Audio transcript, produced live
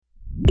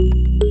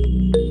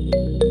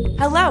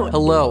Hello.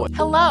 Hello.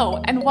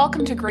 Hello, and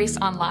welcome to Grace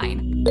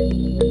Online.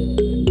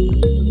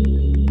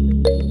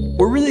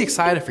 We're really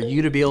excited for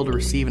you to be able to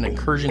receive an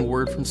encouraging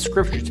word from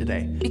Scripture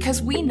today.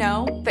 Because we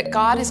know that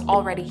God is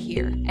already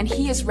here, and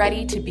He is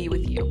ready to be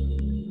with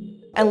you.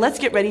 And let's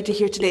get ready to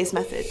hear today's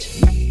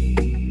message.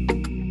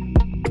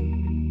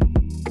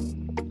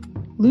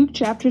 Luke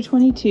chapter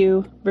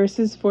 22,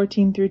 verses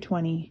 14 through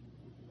 20.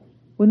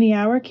 When the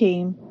hour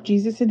came,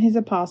 Jesus and his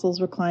apostles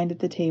reclined at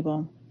the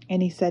table,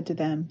 and he said to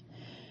them,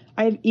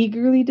 I have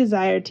eagerly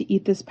desired to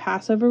eat this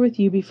Passover with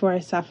you before I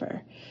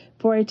suffer,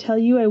 for I tell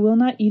you I will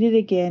not eat it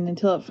again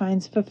until it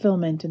finds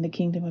fulfillment in the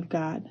kingdom of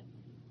God.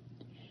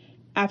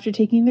 After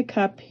taking the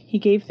cup, he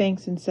gave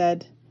thanks and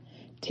said,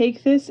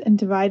 Take this and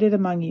divide it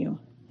among you,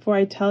 for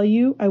I tell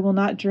you I will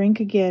not drink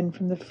again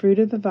from the fruit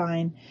of the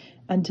vine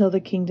until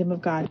the kingdom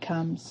of God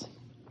comes.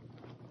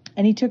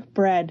 And he took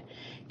bread,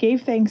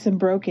 gave thanks and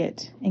broke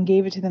it, and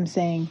gave it to them,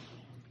 saying,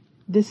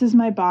 This is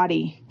my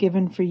body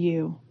given for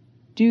you.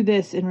 Do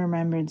this in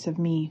remembrance of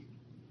me.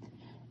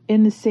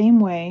 In the same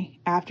way,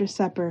 after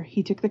supper,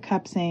 he took the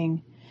cup,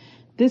 saying,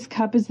 This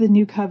cup is the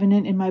new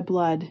covenant in my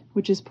blood,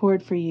 which is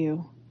poured for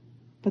you.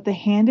 But the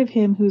hand of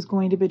him who is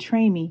going to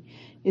betray me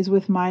is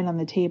with mine on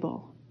the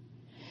table.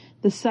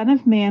 The Son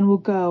of Man will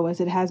go as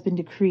it has been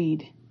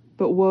decreed,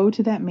 but woe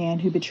to that man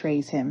who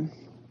betrays him.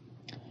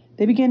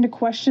 They began to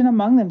question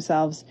among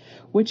themselves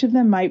which of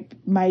them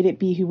might it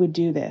be who would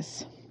do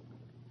this.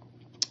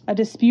 A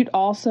dispute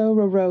also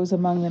arose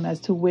among them as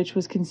to which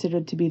was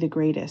considered to be the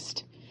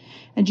greatest.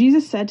 And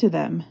Jesus said to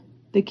them,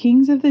 The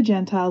kings of the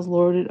Gentiles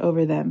lord it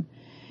over them,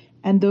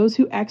 and those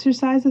who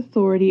exercise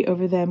authority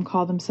over them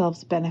call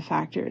themselves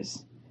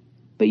benefactors.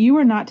 But you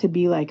are not to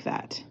be like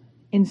that.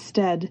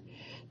 Instead,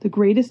 the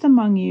greatest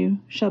among you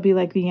shall be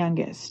like the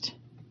youngest,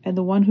 and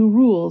the one who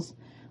rules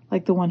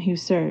like the one who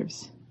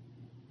serves.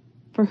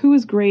 For who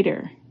is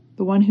greater,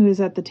 the one who is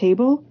at the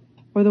table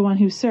or the one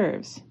who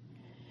serves?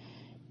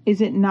 Is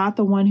it not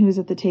the one who is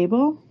at the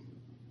table?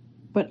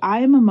 But I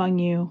am among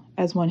you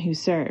as one who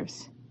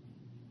serves.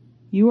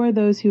 You are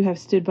those who have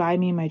stood by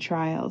me in my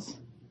trials,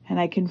 and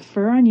I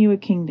confer on you a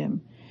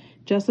kingdom,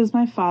 just as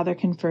my Father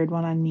conferred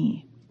one on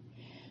me,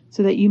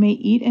 so that you may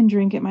eat and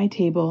drink at my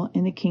table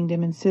in the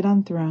kingdom and sit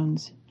on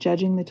thrones,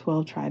 judging the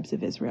 12 tribes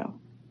of Israel.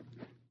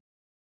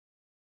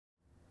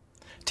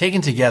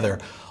 Taken together,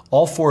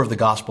 all four of the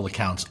gospel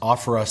accounts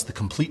offer us the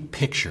complete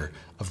picture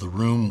of the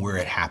room where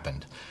it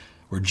happened,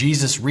 where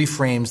Jesus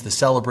reframes the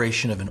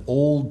celebration of an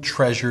old,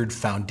 treasured,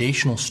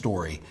 foundational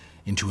story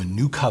into a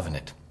new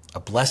covenant, a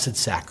blessed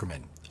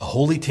sacrament, a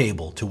holy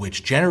table to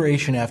which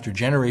generation after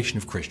generation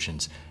of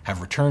Christians have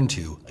returned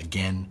to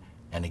again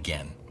and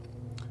again.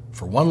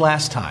 For one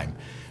last time,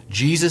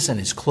 Jesus and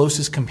his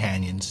closest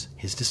companions,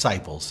 his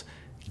disciples,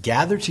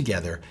 gather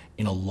together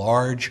in a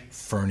large,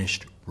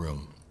 furnished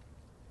room.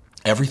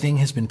 Everything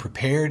has been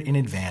prepared in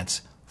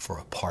advance for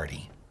a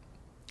party.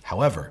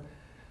 However,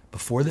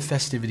 before the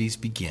festivities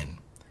begin,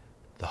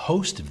 the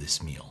host of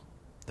this meal,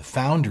 the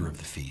founder of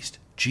the feast,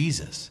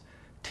 Jesus,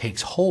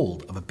 takes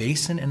hold of a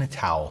basin and a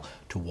towel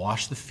to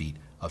wash the feet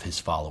of his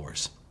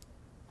followers.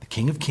 The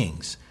King of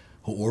Kings,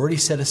 who already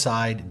set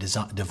aside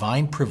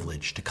divine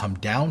privilege to come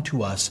down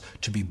to us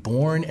to be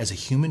born as a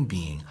human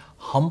being,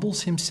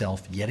 humbles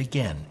himself yet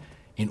again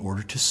in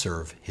order to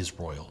serve his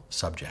royal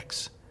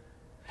subjects.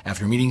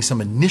 After meeting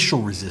some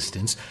initial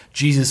resistance,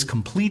 Jesus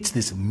completes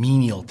this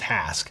menial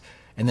task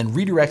and then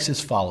redirects his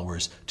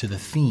followers to the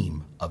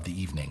theme of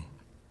the evening.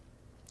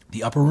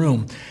 The upper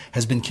room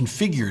has been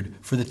configured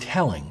for the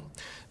telling,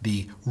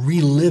 the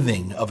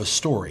reliving of a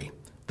story,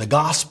 the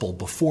gospel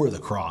before the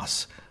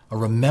cross, a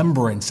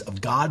remembrance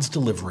of God's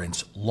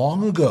deliverance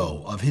long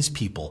ago of his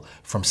people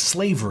from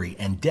slavery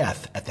and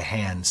death at the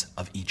hands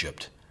of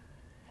Egypt.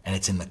 And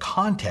it's in the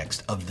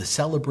context of the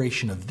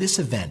celebration of this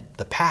event,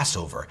 the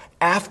Passover,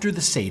 after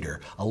the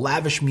Seder, a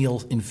lavish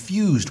meal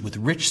infused with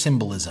rich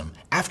symbolism,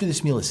 after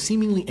this meal is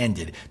seemingly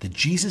ended, that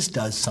Jesus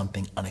does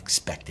something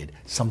unexpected,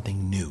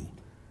 something new.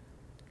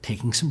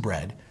 Taking some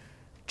bread,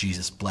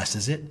 Jesus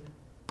blesses it,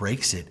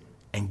 breaks it,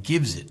 and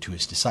gives it to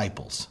his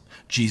disciples.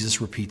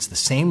 Jesus repeats the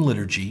same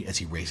liturgy as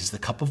he raises the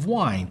cup of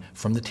wine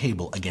from the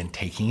table, again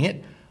taking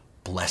it,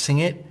 blessing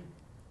it,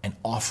 and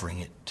offering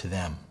it to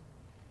them.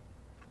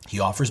 He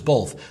offers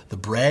both the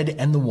bread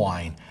and the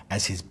wine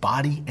as his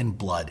body and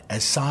blood,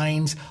 as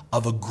signs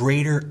of a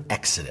greater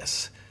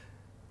exodus.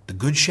 The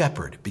Good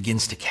Shepherd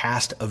begins to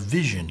cast a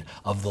vision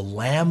of the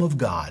Lamb of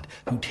God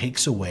who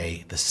takes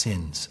away the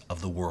sins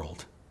of the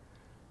world.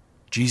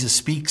 Jesus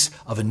speaks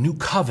of a new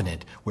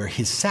covenant where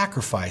his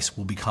sacrifice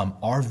will become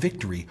our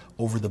victory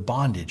over the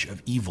bondage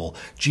of evil.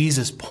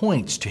 Jesus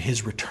points to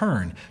his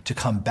return to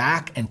come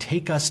back and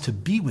take us to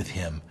be with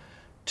him,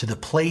 to the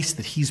place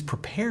that he's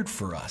prepared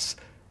for us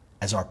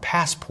as our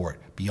passport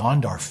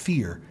beyond our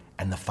fear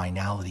and the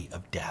finality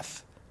of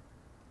death.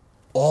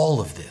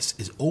 All of this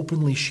is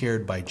openly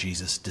shared by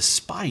Jesus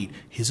despite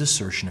his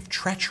assertion of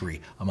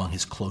treachery among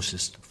his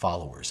closest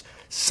followers.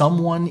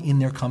 Someone in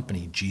their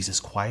company, Jesus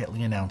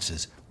quietly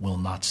announces, will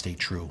not stay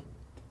true.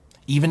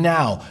 Even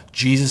now,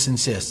 Jesus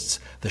insists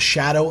the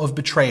shadow of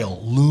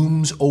betrayal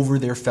looms over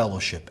their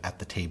fellowship at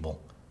the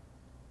table.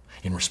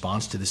 In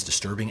response to this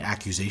disturbing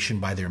accusation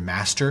by their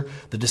master,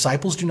 the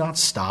disciples do not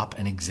stop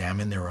and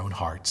examine their own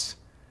hearts.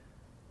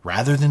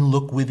 Rather than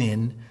look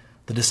within,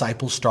 the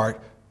disciples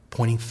start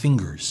pointing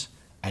fingers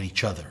at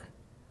each other.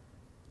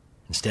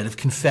 Instead of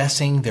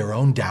confessing their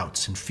own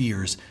doubts and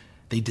fears,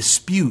 they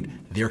dispute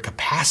their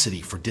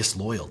capacity for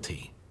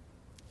disloyalty.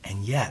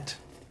 And yet,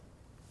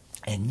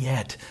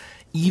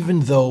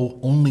 even though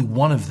only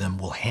one of them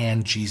will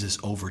hand Jesus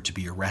over to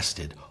be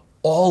arrested,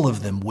 all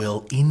of them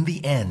will, in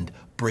the end,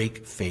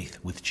 break faith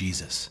with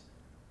Jesus.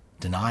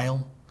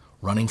 Denial,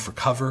 running for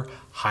cover,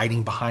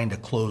 hiding behind a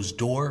closed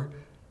door,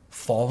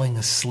 falling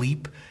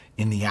asleep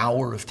in the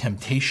hour of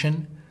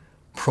temptation,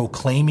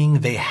 proclaiming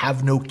they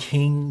have no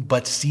king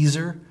but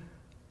Caesar.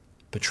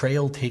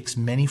 Betrayal takes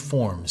many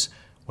forms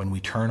when we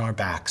turn our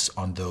backs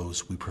on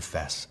those we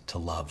profess to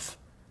love.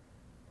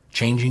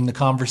 Changing the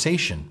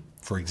conversation,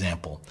 for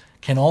example,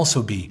 can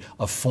also be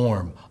a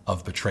form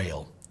of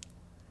betrayal.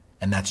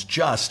 And that's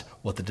just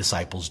what the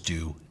disciples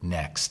do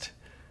next.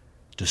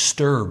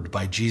 Disturbed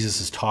by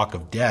Jesus' talk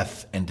of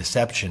death and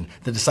deception,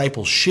 the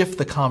disciples shift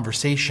the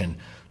conversation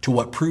to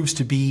what proves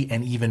to be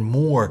an even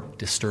more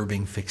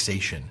disturbing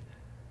fixation.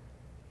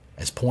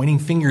 As pointing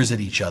fingers at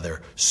each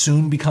other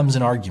soon becomes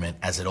an argument,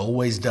 as it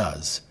always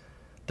does,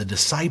 the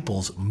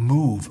disciples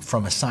move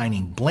from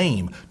assigning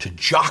blame to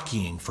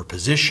jockeying for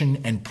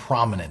position and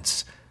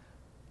prominence.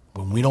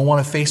 When we don't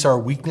want to face our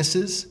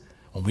weaknesses,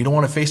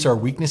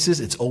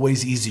 it's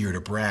always easier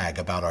to brag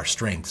about our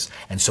strengths.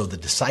 And so the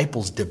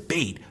disciples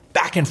debate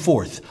back and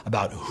forth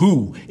about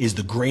who is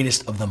the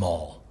greatest of them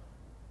all.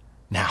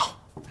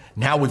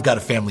 Now we've got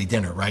a family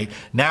dinner, right?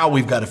 Now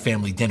we've got a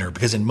family dinner,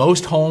 because in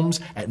most homes,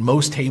 at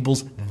most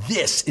tables,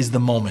 this is the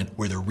moment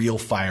where the real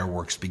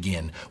fireworks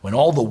begin, when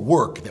all the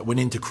work that went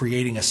into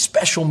creating a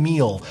special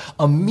meal,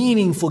 a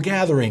meaningful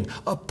gathering,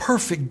 a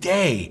perfect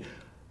day,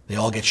 they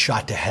all get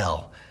shot to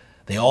hell.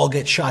 They all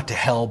get shot to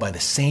hell by the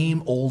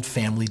same old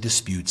family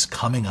disputes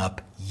coming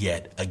up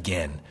yet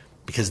again.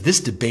 Because this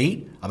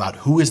debate about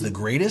who is the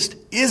greatest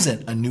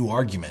isn't a new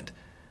argument.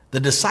 The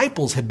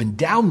disciples have been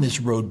down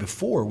this road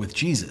before with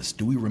Jesus.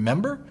 Do we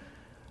remember?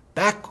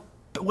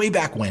 Way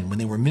back when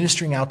they were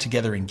ministering out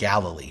together in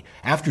Galilee,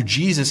 after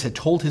Jesus had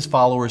told his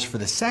followers for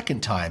the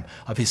second time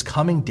of his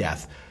coming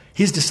death,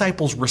 his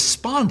disciples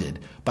responded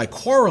by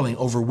quarreling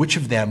over which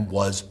of them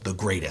was the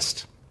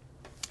greatest.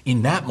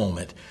 In that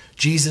moment,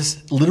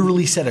 Jesus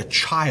literally set a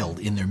child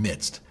in their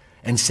midst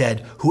and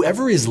said,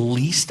 "Whoever is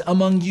least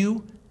among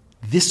you,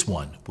 this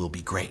one will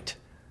be great."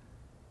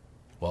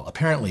 Well,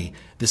 apparently,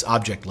 this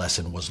object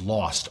lesson was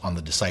lost on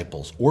the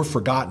disciples or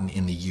forgotten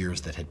in the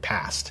years that had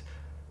passed,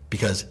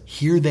 because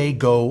here they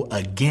go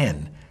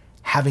again,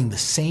 having the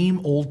same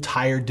old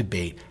tired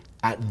debate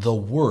at the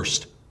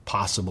worst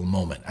possible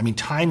moment. I mean,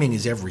 timing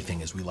is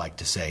everything, as we like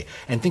to say.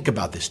 And think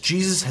about this.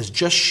 Jesus has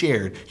just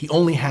shared he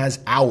only has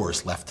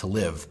hours left to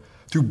live.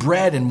 Through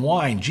bread and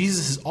wine,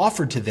 Jesus has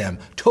offered to them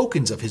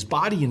tokens of his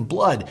body and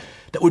blood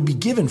that would be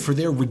given for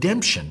their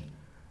redemption.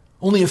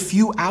 Only a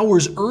few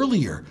hours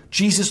earlier,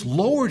 Jesus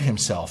lowered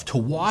himself to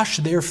wash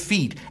their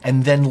feet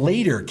and then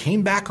later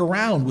came back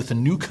around with a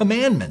new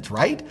commandment,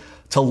 right?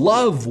 To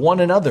love one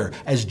another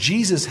as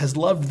Jesus has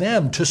loved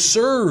them, to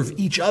serve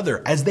each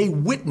other as they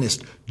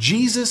witnessed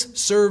Jesus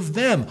serve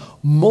them.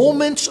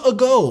 Moments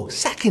ago,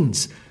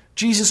 seconds,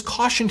 Jesus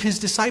cautioned his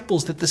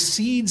disciples that the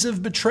seeds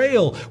of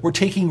betrayal were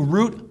taking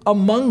root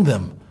among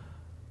them.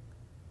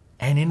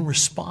 And in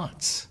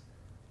response,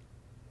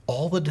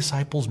 all the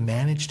disciples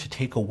managed to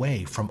take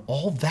away from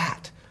all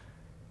that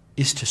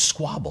is to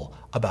squabble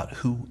about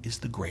who is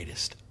the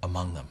greatest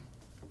among them.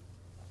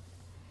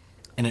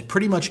 And at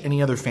pretty much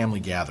any other family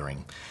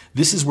gathering,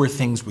 this is where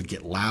things would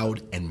get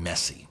loud and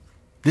messy.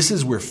 This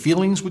is where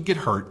feelings would get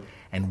hurt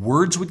and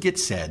words would get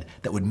said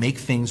that would make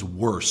things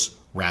worse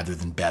rather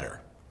than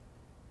better.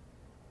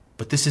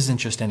 But this isn't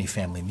just any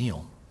family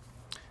meal.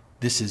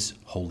 This is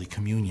Holy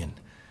Communion.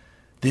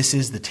 This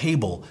is the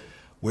table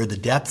where the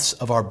depths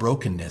of our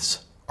brokenness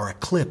are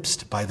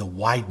eclipsed by the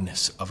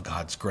wideness of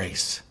God's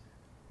grace.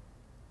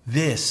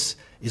 This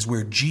is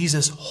where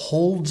Jesus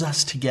holds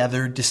us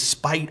together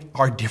despite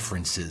our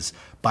differences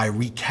by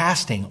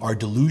recasting our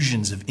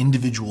delusions of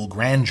individual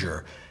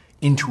grandeur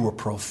into a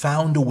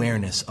profound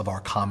awareness of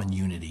our common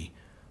unity,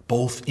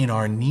 both in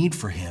our need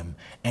for him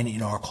and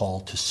in our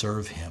call to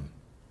serve him.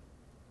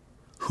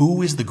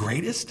 Who is the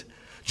greatest?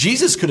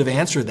 Jesus could have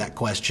answered that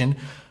question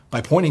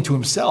by pointing to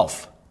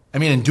himself. I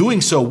mean, and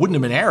doing so wouldn't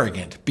have been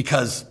arrogant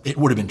because it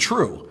would have been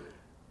true.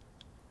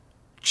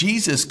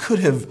 Jesus could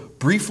have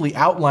briefly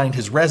outlined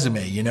his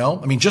resume,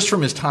 I mean, just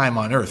from his time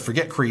on earth,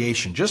 forget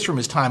creation, just from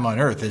his time on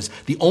earth as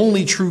the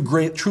only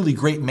truly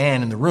great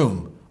man in the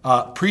room.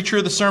 Preacher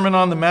of the Sermon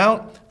on the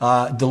Mount,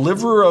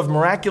 deliverer of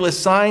miraculous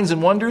signs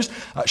and wonders.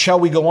 Shall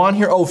we go on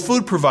here?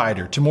 Food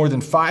provider to more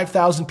than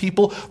 5,000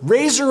 people.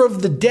 Raiser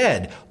of the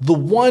dead, the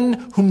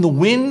one whom the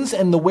winds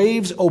and the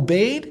waves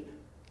obeyed.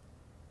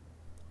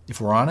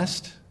 If we're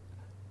honest,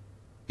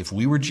 if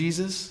we were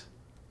Jesus,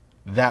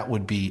 that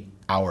would be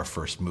our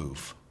first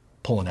move,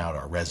 pulling out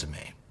our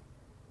resume.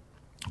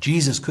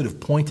 Jesus could have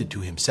pointed to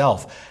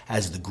himself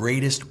as the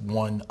greatest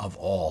one of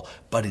all,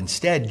 but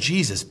instead,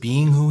 Jesus,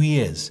 being who he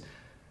is,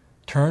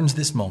 turns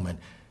this moment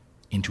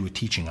into a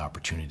teaching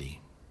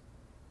opportunity.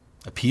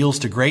 Appeals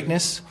to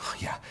greatness?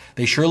 Yeah,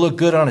 they sure look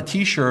good on a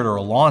t-shirt or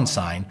a lawn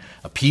sign.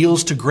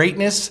 Appeals to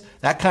greatness?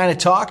 That kind of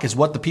talk is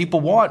what the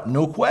people want,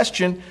 no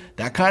question.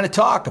 That kind of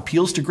talk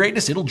appeals to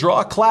greatness. It'll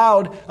draw a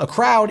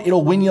crowd.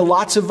 It'll win you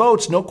lots of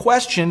votes, no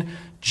question.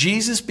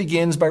 Jesus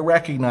begins by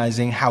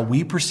recognizing how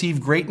we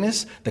perceive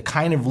greatness, the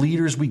kind of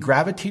leaders we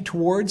gravitate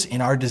towards in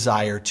our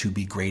desire to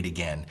be great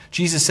again.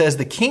 Jesus says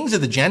the kings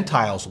of the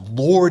Gentiles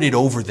lord it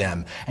over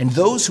them, and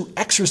those who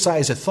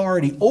exercise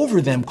authority over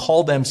them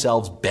call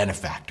themselves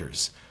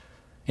benefactors.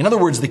 In other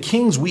words, the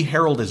kings we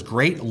herald as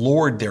great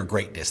lord their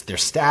greatness, their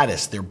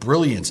status, their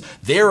brilliance,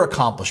 their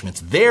accomplishments,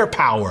 their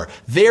power,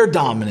 their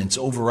dominance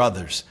over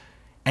others.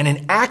 And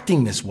in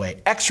acting this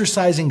way,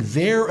 exercising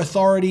their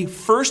authority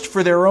first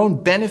for their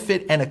own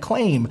benefit and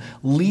acclaim,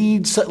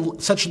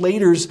 such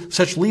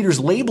leaders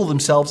label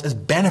themselves as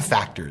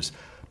benefactors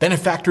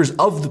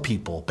of the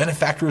people,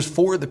 benefactors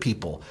for the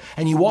people.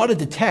 And you ought to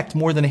detect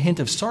more than a hint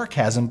of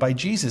sarcasm by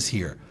Jesus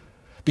here.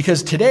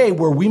 Because today,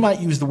 where we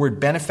might use the word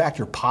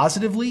benefactor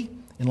positively,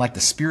 in like the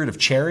spirit of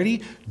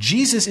charity,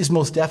 Jesus is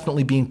most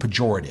definitely being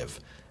pejorative.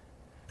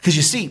 Because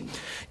you see,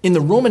 in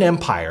the Roman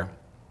Empire,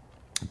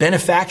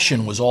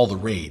 benefaction was all the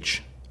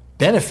rage.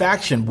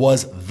 Benefaction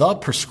was the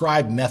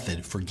prescribed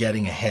method for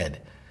getting ahead.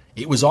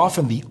 It was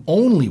often the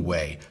only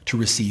way to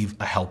receive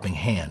a helping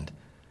hand.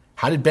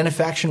 How did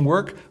benefaction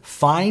work?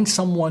 Find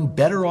someone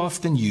better off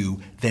than you,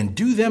 then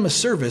do them a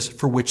service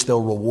for which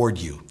they'll reward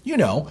you. You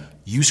know,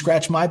 you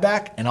scratch my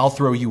back and I'll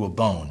throw you a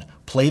bone.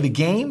 Play the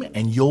game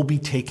and you'll be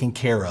taken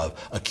care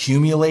of.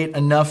 Accumulate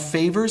enough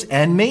favors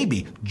and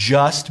maybe,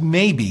 just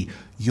maybe,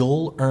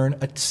 you'll earn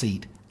a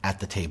seat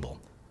at the table.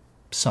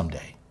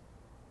 Someday,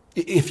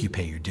 if you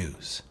pay your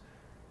dues.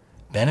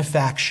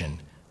 Benefaction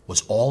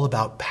was all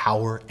about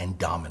power and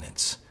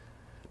dominance.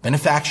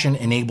 Benefaction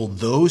enabled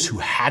those who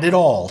had it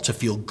all to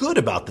feel good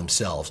about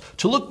themselves,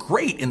 to look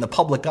great in the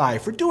public eye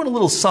for doing a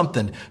little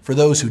something for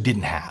those who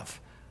didn't have.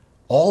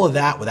 All of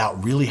that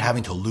without really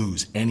having to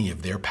lose any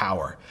of their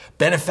power.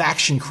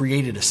 Benefaction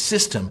created a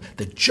system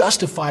that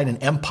justified an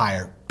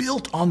empire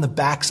built on the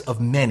backs of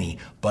many,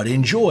 but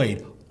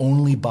enjoyed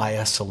only by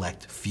a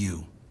select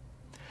few.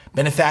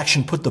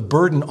 Benefaction put the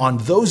burden on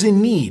those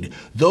in need,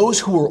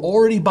 those who were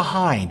already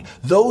behind,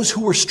 those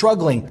who were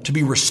struggling to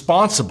be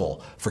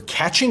responsible for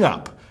catching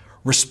up,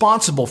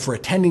 responsible for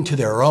attending to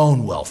their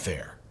own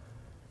welfare.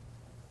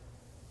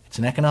 It's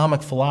an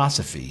economic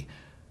philosophy,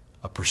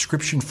 a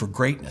prescription for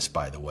greatness,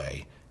 by the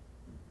way,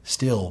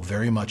 still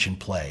very much in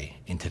play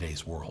in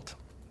today's world.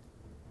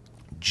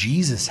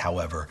 Jesus,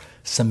 however,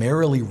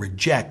 summarily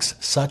rejects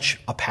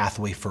such a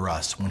pathway for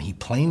us when he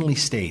plainly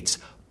states,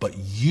 "But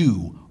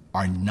you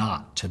are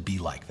not to be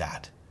like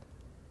that."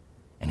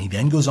 And he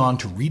then goes on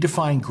to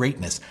redefine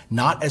greatness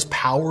not as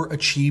power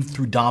achieved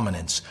through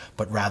dominance,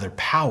 but rather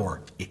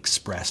power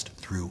expressed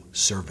through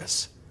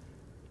service.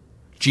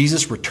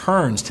 Jesus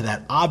returns to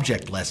that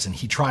object lesson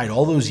he tried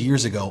all those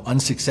years ago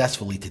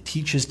unsuccessfully to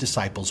teach his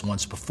disciples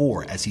once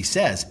before, as he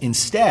says,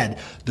 "Instead,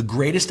 the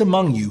greatest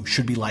among you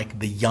should be like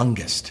the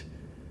youngest."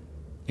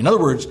 In other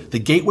words, the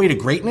gateway to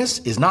greatness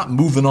is not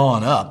moving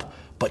on up,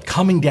 but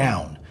coming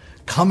down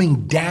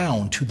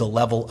to the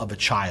level of a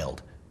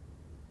child.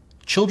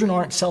 Children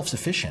aren't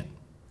self-sufficient.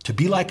 To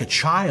be like a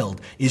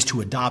child is to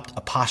adopt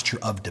a posture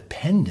of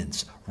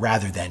dependence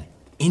rather than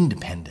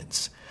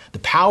independence. The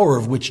power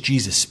of which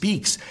Jesus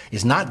speaks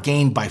is not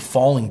gained by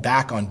falling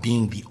back on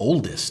being the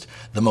oldest,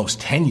 the most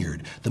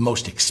tenured, the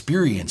most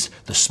experienced,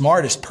 the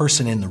smartest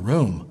person in the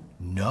room.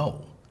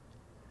 No.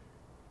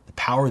 The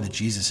power that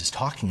Jesus is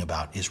talking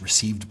about is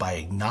received by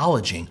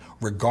acknowledging,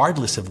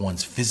 regardless of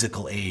one's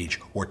physical age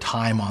or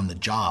time on the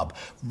job,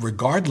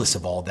 regardless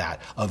of all that,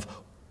 of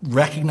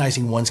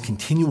recognizing one's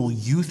continual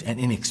youth and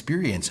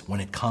inexperience when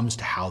it comes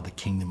to how the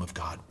kingdom of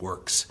God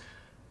works.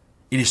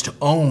 It is to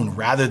own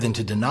rather than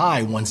to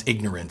deny one's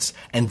ignorance,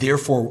 and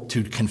therefore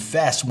to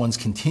confess one's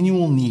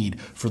continual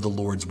need for the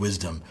Lord's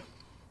wisdom.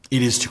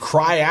 It is to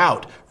cry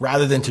out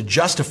rather than to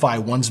justify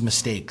one's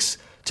mistakes,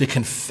 to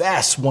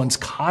confess one's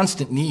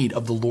constant need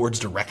of the Lord's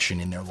direction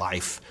in their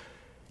life.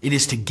 It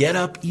is to get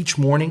up each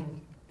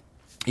morning.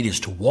 It is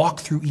to walk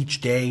through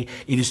each day.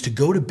 It is to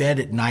go to bed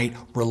at night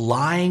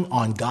relying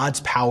on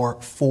God's power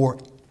for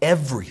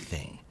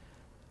everything,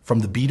 from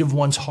the beat of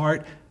one's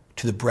heart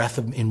to the breath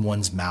in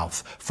one's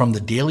mouth, from the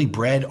daily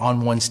bread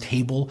on one's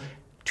table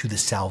to the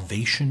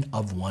salvation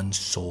of one's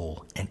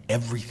soul, and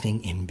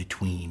everything in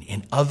between.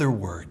 In other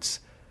words,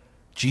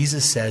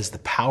 Jesus says the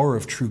power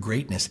of true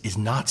greatness is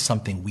not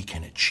something we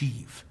can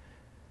achieve.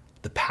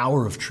 The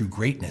power of true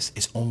greatness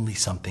is only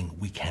something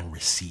we can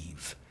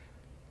receive.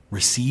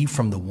 Receive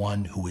from the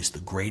one who is the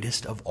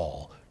greatest of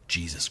all,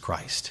 Jesus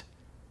Christ.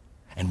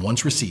 And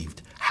once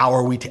received, how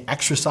are we to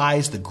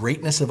exercise the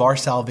greatness of our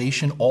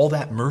salvation, all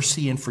that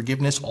mercy and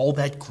forgiveness, all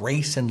that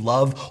grace and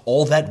love,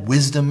 all that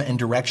wisdom and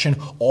direction,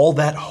 all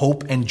that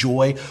hope and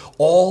joy,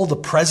 all the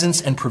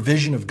presence and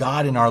provision of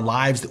God in our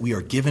lives that we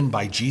are given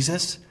by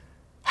Jesus?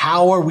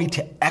 How are we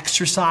to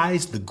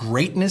exercise the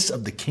greatness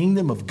of the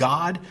kingdom of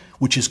God,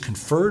 which is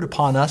conferred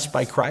upon us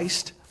by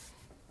Christ?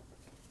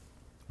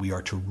 We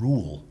are to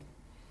rule.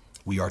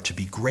 We are to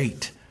be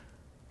great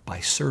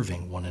by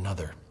serving one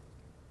another.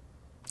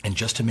 And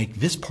just to make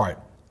this part,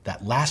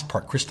 that last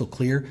part crystal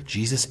clear,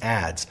 Jesus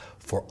adds,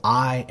 "For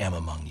I am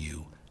among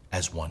you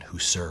as one who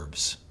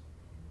serves."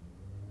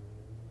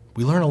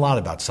 We learn a lot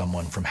about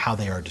someone from how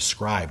they are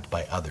described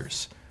by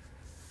others.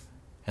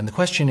 And the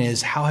question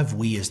is, how have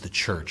we as the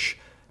church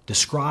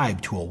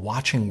described to a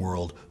watching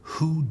world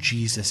who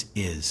Jesus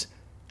is,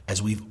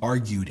 as we've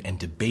argued and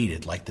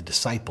debated like the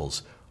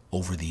disciples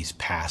over these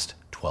past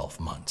 12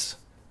 months?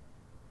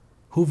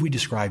 Who have we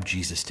described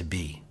Jesus to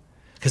be?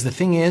 Because the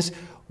thing is,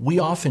 we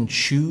often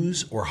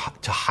choose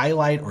to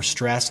highlight or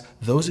stress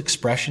those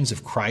expressions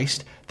of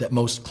Christ that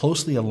most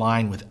closely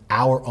align with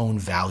our own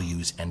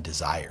values and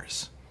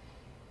desires.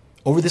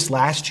 Over this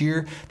last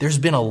year, there's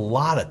been a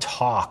lot of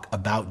talk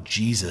about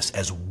Jesus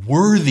as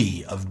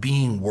worthy of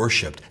being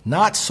worshiped,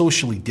 not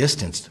socially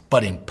distanced,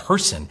 but in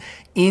person,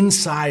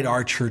 inside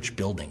our church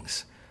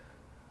buildings.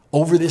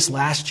 Over this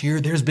last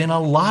year, there's been a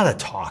lot of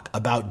talk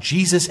about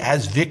Jesus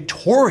as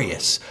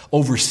victorious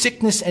over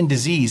sickness and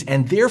disease,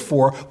 and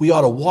therefore we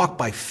ought to walk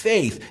by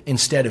faith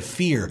instead of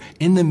fear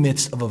in the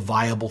midst of a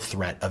viable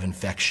threat of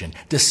infection,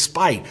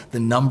 despite the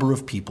number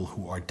of people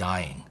who are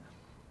dying.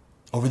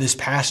 Over this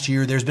past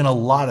year, there's been a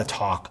lot of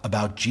talk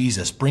about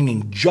Jesus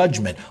bringing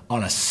judgment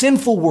on a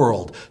sinful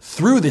world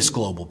through this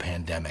global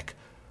pandemic,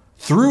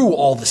 through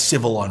all the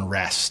civil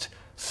unrest,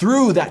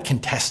 through that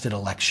contested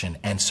election,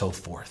 and so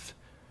forth.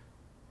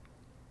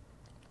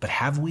 But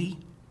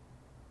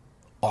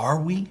are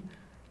we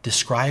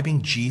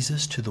describing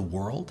Jesus to the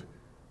world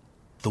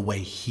the way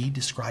he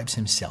describes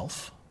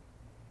himself?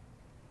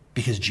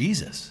 Because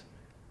Jesus,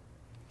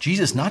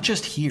 not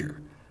just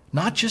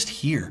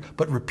here,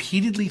 but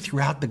repeatedly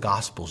throughout the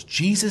Gospels,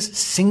 Jesus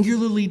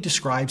singularly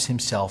describes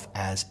himself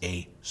as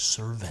a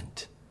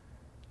servant.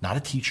 Not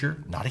a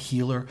teacher, not a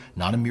healer,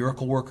 not a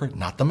miracle worker,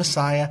 not the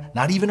Messiah,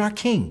 not even our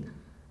King.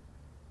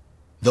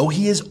 Though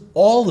he is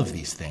all of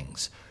these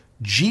things,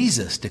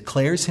 Jesus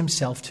declares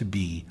himself to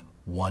be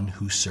one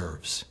who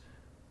serves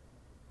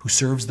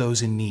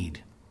those in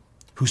need,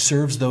 who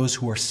serves those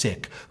who are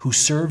sick, who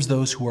serves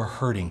those who are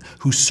hurting,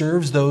 who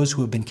serves those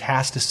who have been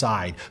cast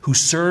aside, who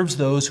serves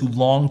those who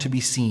long to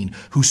be seen,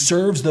 who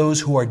serves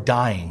those who are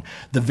dying.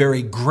 The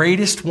very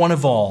greatest one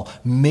of all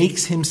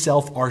makes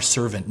himself our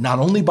servant, not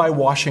only by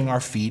washing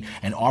our feet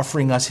and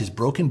offering us his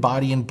broken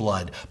body and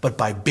blood, but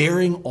by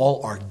bearing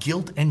all our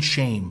guilt and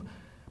shame,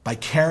 by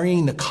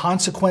carrying the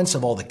consequence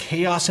of all the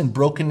chaos and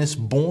brokenness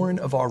born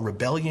of our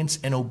rebellions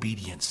and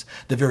obedience.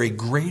 The very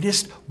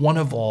greatest one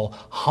of all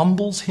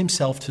humbles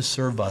himself to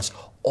serve us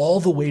all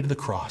the way to the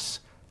cross,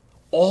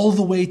 all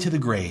the way to the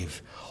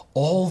grave,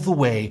 all the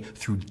way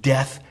through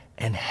death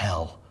and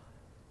hell.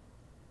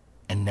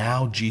 And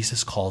now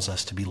Jesus calls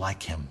us to be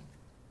like him,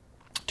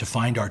 to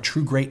find our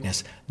true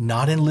greatness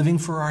not in living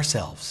for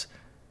ourselves,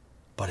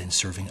 but in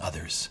serving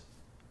others.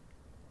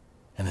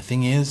 And the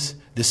thing is,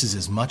 this is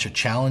as much a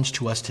challenge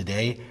to us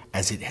today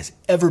as it has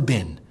ever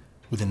been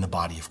within the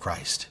body of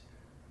Christ.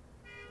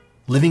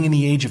 Living in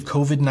the age of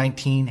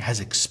COVID-19 has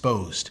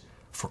exposed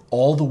for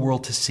all the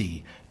world to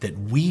see that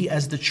we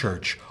as the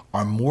church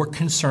are more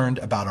concerned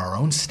about our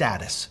own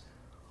status,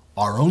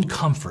 our own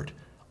comfort,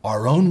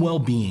 our own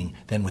well-being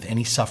than with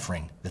any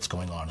suffering that's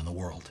going on in the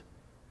world.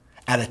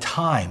 At a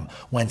time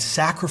when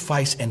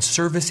sacrifice and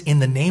service in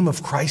the name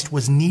of Christ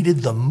was needed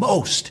the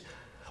most,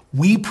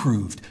 we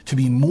proved to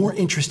be more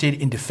interested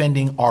in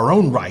defending our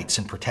own rights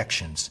and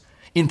protections,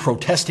 in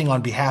protesting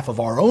on behalf of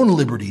our own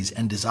liberties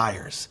and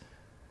desires.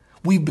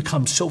 We've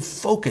become so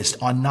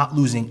focused on not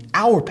losing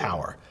our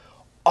power,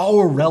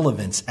 our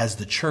relevance as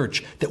the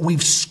church, that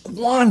we've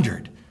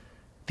squandered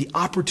the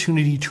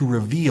opportunity to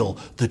reveal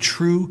the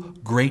true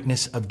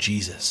greatness of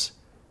Jesus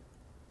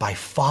by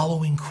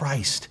following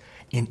Christ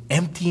in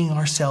emptying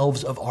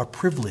ourselves of our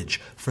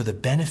privilege for the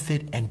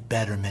benefit and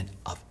betterment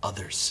of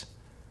others.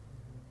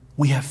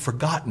 We have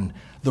forgotten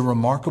the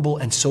remarkable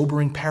and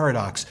sobering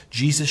paradox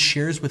Jesus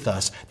shares with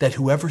us, that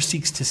whoever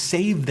seeks to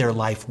save their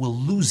life will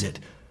lose it,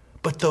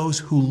 but those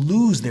who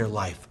lose their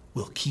life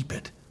will keep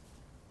it.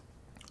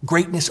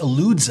 Greatness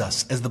eludes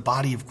us as the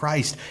body of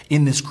Christ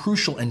in this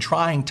crucial and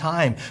trying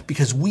time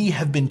because we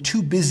have been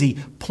too busy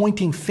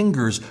pointing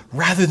fingers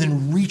rather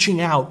than reaching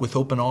out with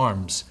open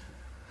arms.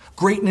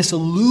 Greatness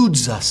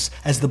eludes us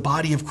as the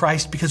body of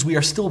Christ because we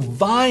are still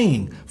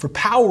vying for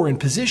power and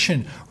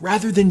position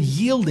rather than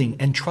yielding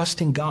and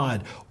trusting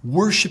God,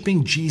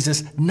 worshiping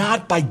Jesus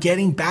not by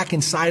getting back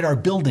inside our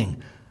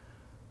building,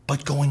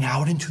 but going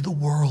out into the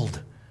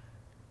world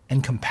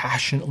and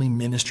compassionately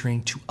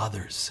ministering to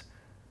others.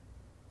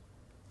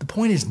 The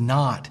point is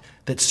not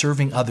that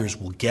serving others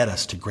will get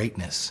us to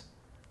greatness.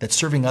 that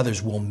serving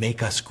others will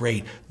make us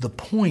great. The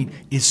point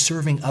is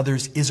serving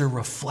others is a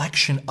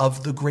reflection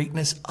of the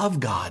greatness of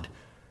God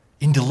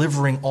in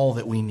delivering all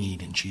that we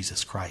need in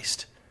Jesus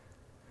Christ.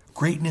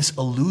 Greatness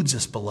eludes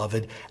us,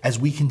 beloved, as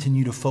we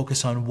continue to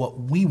focus on what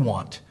we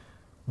want,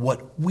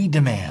 what we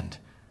demand,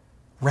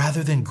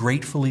 rather than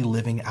gratefully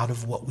living out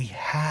of what we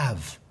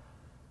have,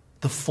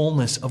 the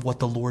fullness of what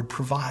the Lord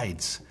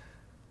provides.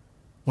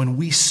 When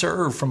we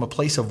serve from a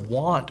place of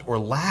want or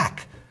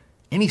lack,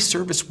 any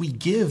service we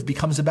give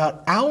becomes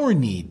about our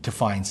need to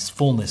find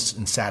fullness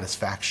and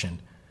satisfaction.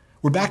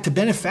 We're back to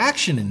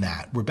benefaction in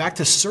that. We're back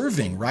to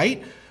serving,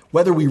 right?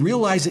 Whether we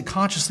realize it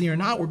consciously or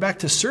not, we're back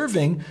to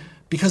serving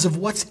because of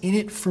what's in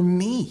it for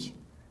me.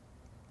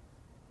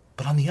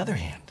 But on the other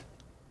hand,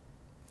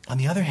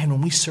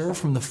 when we serve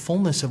from the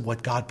fullness of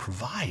what God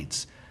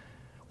provides,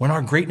 when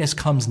our greatness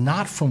comes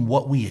not from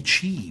what we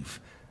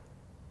achieve,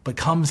 but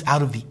comes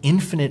out of the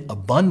infinite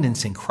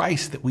abundance in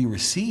Christ that we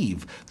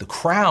receive, the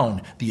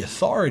crown, the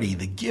authority,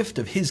 the gift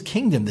of his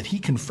kingdom that he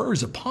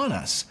confers upon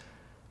us,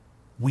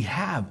 we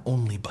have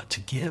only but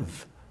to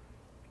give.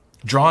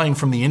 Drawing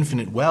from the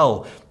infinite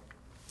well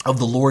of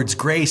the Lord's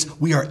grace,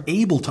 we are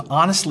able to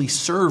honestly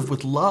serve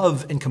with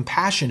love and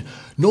compassion,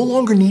 no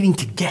longer needing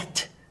to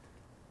get,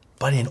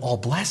 but in all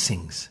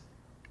blessings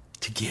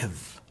to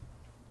give.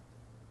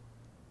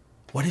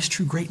 What is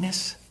true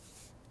greatness?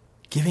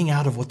 Giving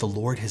out of what the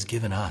Lord has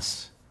given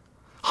us,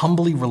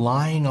 humbly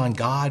relying on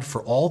God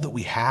for all that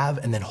we have,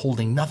 and then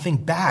holding nothing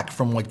back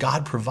from what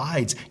God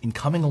provides in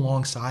coming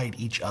alongside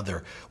each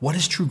other. What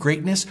is true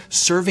greatness?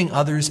 Serving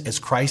others as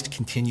Christ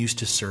continues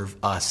to serve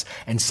us.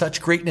 And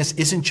such greatness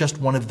isn't just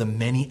one of the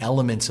many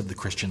elements of the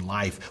Christian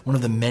life, one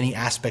of the many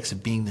aspects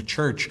of being the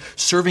church.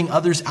 Serving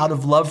others out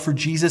of love for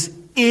Jesus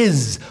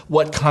is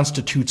what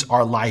constitutes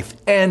our life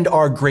and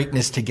our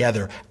greatness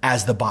together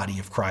as the body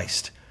of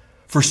Christ.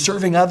 For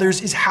serving others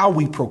is how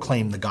we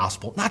proclaim the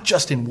gospel, not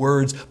just in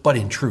words, but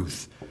in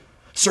truth.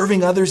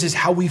 Serving others is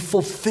how we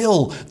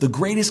fulfill the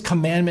greatest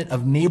commandment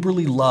of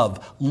neighborly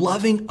love,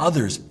 loving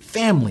others,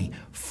 family,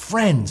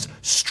 friends,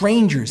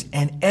 strangers,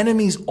 and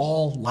enemies,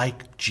 all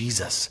like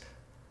Jesus.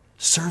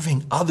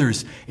 Serving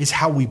others is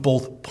how we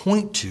both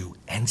point to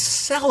and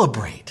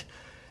celebrate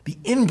the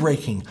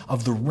inbreaking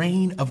of the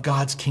reign of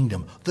God's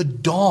kingdom, the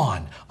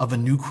dawn of a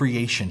new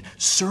creation.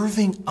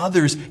 Serving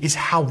others is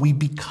how we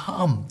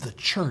become the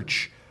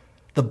church,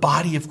 the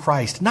body of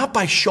Christ, not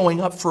by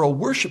showing up for a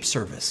worship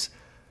service,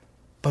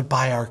 but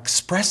by our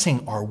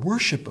expressing our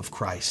worship of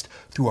Christ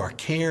through our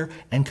care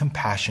and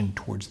compassion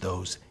towards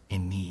those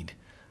in need.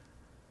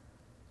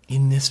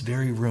 In this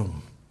very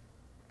room,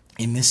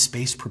 in this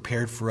space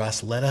prepared for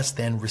us, let us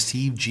then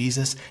receive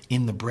Jesus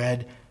in the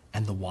bread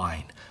and the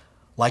wine.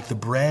 Like the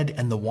bread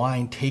and the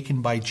wine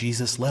taken by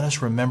Jesus, let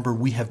us remember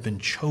we have been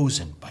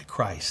chosen by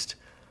Christ.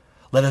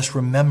 Let us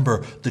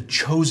remember the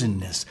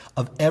chosenness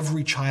of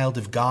every child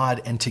of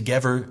God and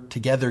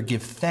together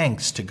give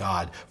thanks to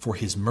God for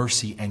his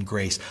mercy and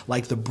grace.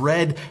 Like the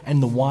bread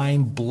and the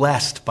wine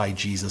blessed by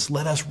Jesus,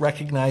 let us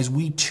recognize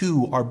we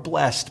too are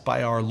blessed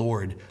by our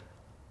Lord.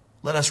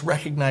 Let us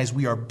recognize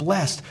we are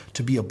blessed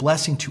to be a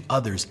blessing to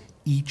others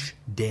each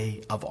day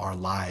of our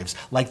lives.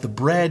 Like the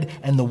bread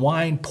and the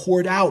wine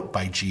poured out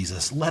by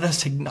Jesus, let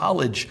us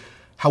acknowledge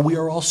how we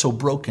are also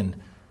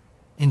broken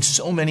in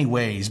so many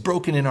ways,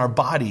 broken in our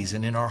bodies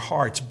and in our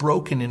hearts,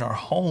 broken in our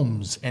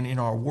homes and in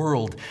our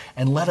world.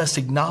 And let us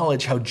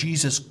acknowledge how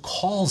Jesus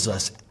calls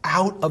us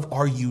out of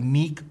our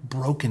unique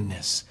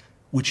brokenness,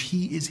 which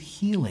he is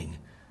healing.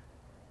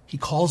 He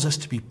calls us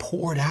to be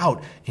poured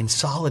out in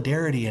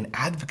solidarity and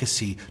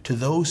advocacy to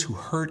those who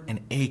hurt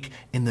and ache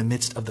in the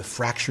midst of the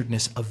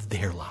fracturedness of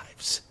their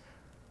lives.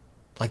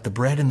 Like the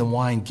bread and the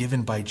wine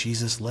given by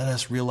Jesus, let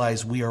us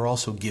realize we are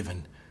also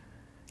given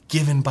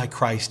by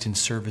Christ in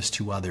service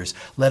to others.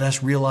 Let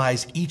us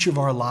realize each of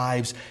our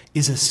lives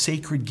is a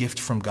sacred gift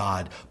from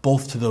God,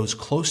 both to those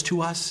close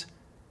to us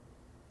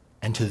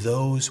and to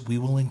those we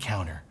will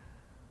encounter,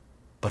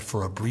 but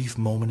for a brief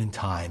moment in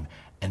time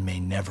and may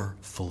never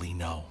fully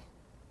know.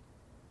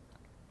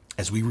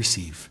 As we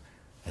receive,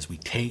 as we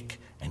take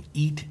and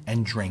eat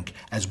and drink,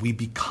 as we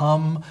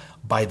become,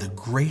 by the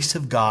grace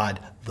of God,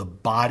 the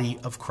body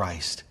of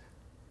Christ,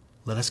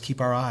 let us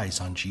keep our eyes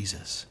on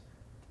Jesus,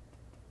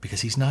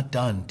 because he's not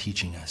done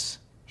teaching us.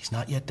 He's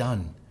not yet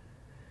done.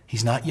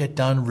 He's not yet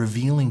done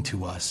revealing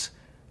to us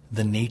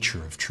the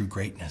nature of true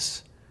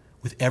greatness.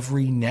 With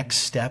every next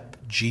step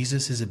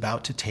Jesus is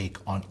about to take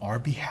on our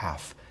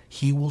behalf,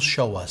 he will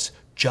show us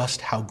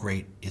just how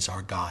great is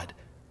our God,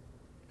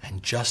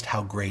 and just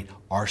how great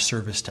our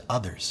service to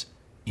others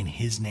in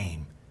his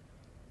name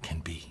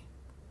can be.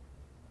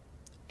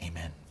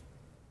 Amen.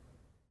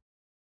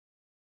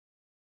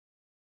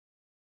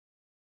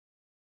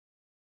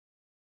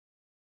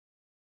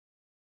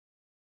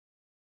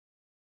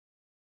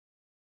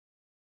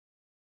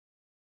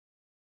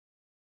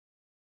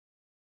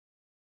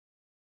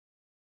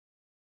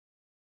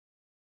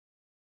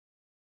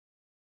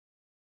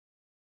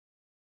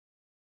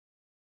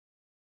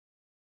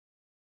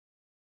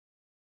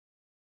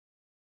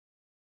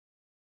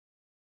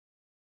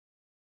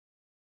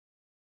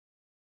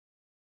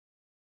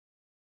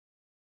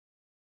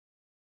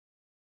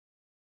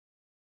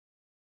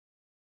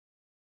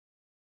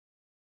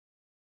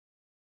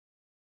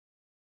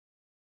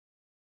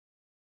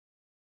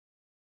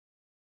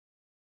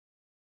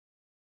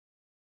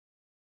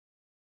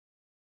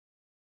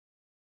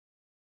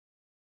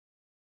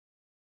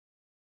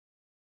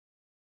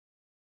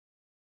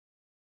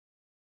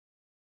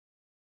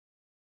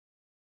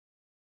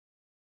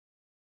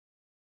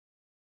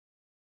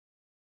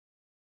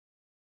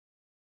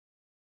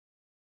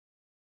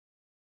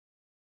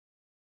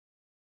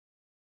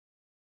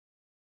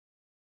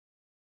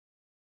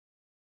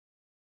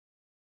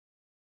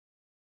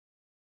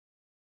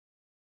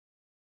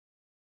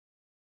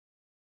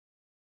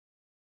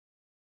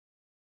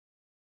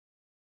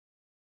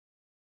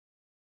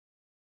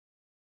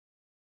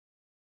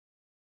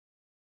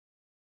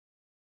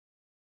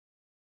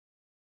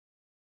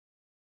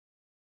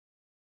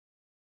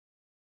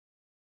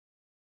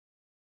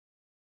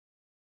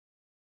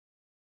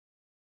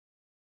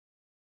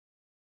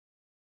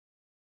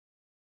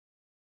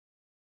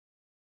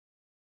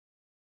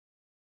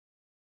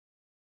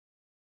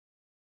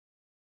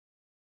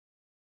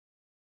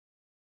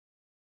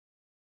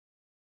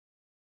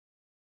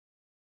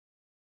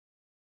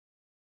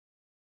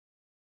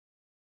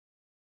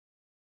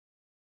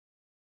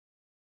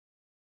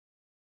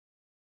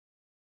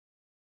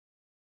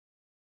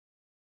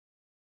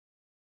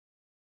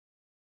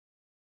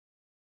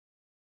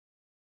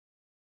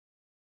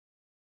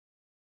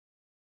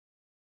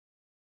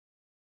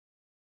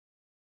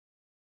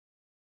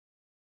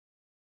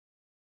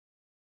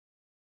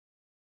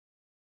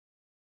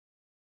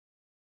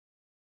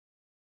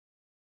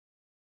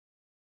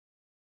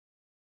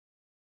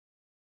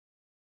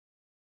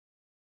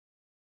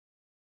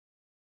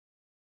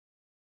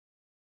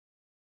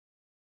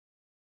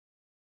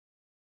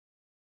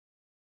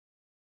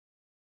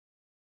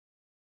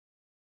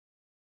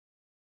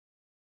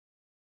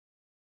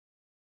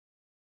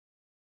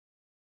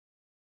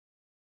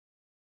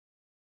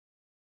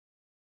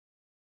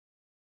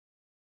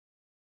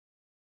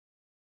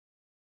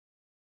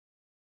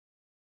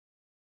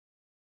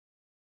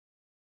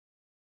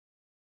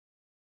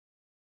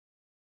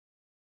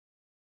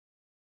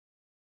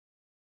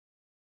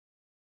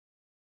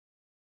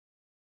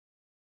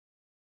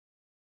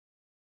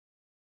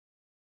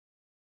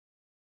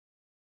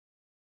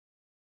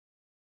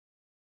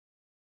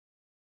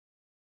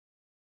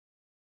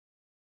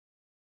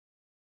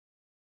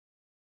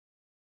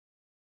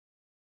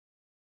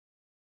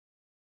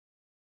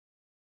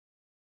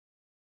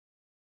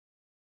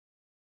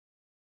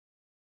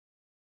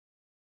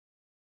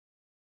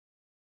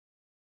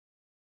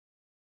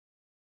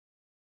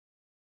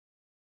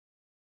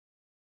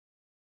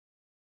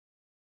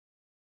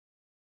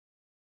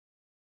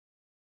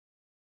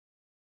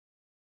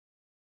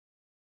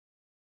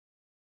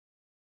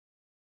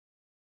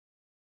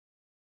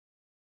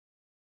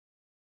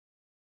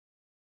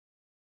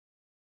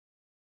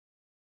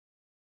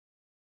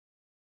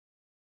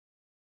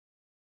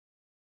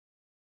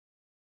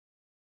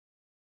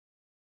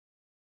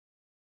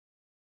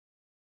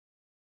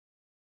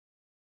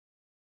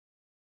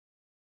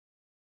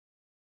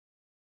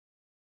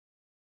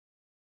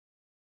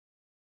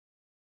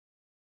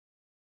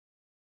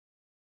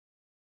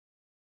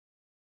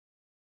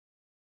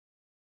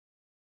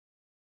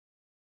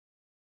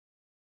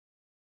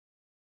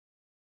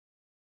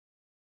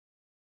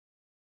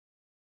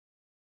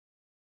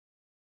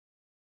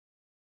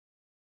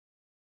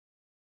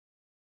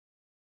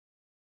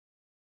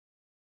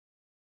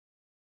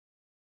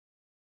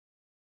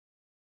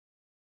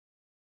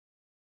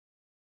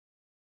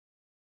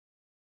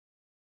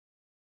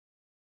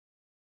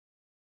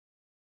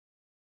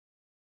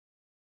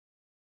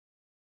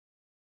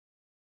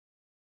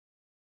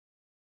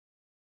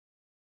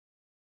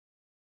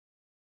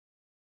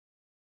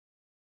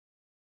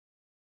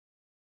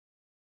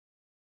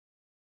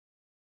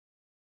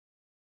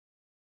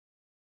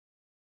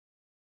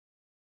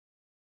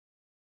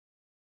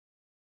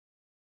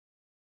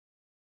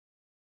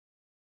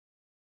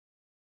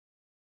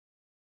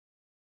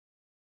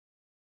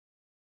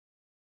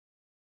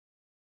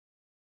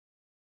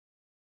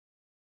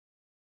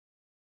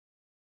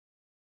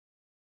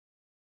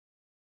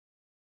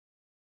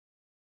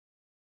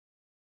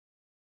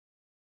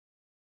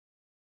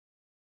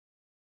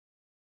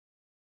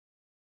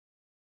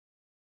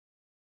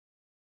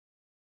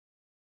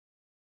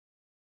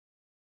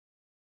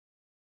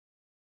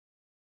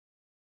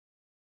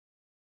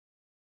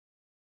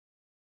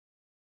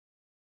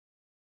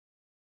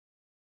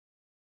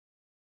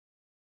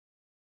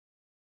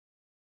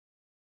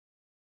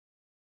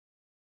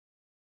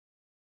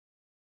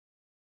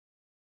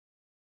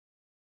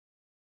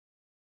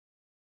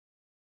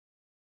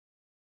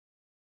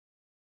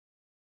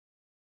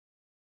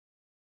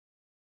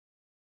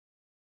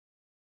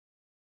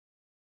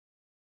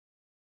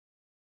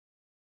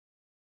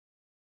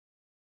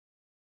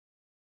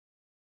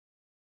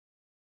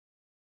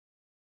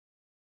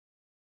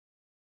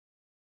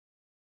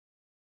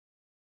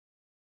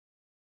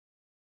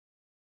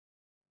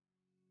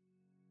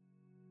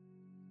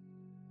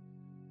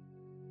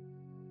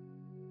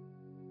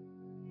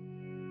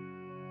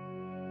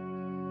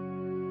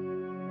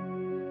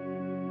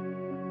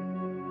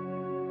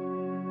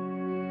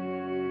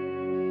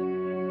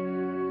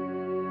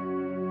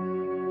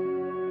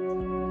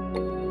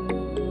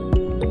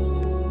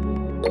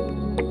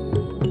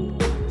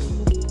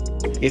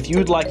 If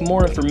you'd like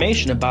more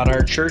information about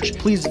our church,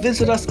 please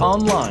visit us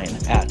online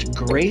at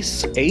gracehb.org.